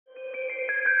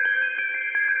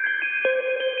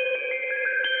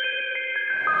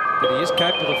that he is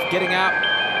capable of getting up.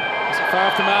 Is it far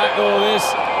off the mark? Oh, there's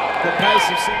the pace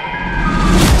of...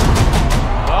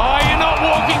 Oh, you're not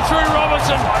walking through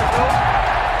Robertson.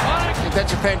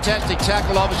 That's a fantastic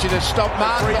tackle, obviously, to stop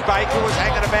Mark. Baker was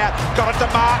hanging about, got it to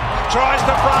Mark, tries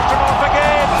to brush him off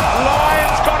again.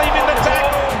 Lions got him in the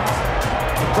tackle.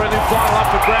 The brilliant final up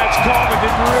for grabs. Coleman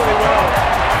did really well.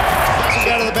 Doesn't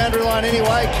go to the boundary line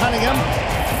anyway. Cunningham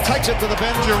takes it to the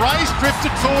boundary. Gervais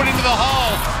drifted forward into the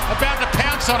hole, about to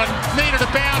pounce on it, needed a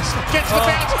bounce, gets the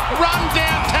bounce, run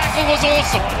down tackle was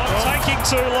awesome. Taking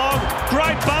too long,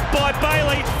 great bump by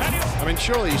Bailey. I mean,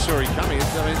 surely you saw him coming.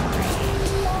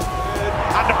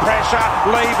 Under pressure,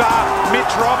 Lever,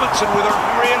 Mitch Robinson with a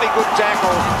really good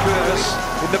tackle. Curtis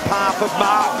in the path of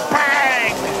Martin.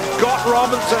 Bang! Got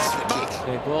Robinson.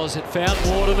 It was, it found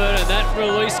Waterman, and that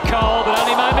released Cole, but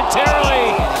only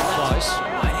momentarily. Close,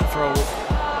 waiting for a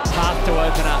path to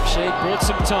open up. She brought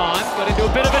some time, got into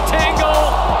a bit of a tangle,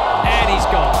 and he's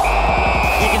gone.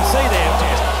 You can see there.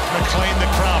 McLean the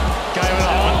crumb, gave it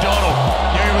up. McDonald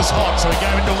knew he was hot, so he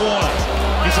gave it to Warner.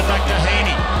 Gives it back to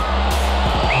Heaney.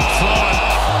 Flying.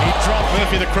 He dropped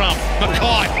Murphy the crumb.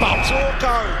 Mackay bumps.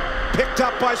 Orko picked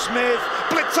up by Smith.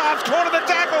 Blitzards caught in the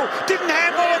tackle. Didn't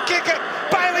handle or kick it.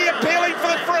 Bailey appealing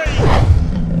for the free.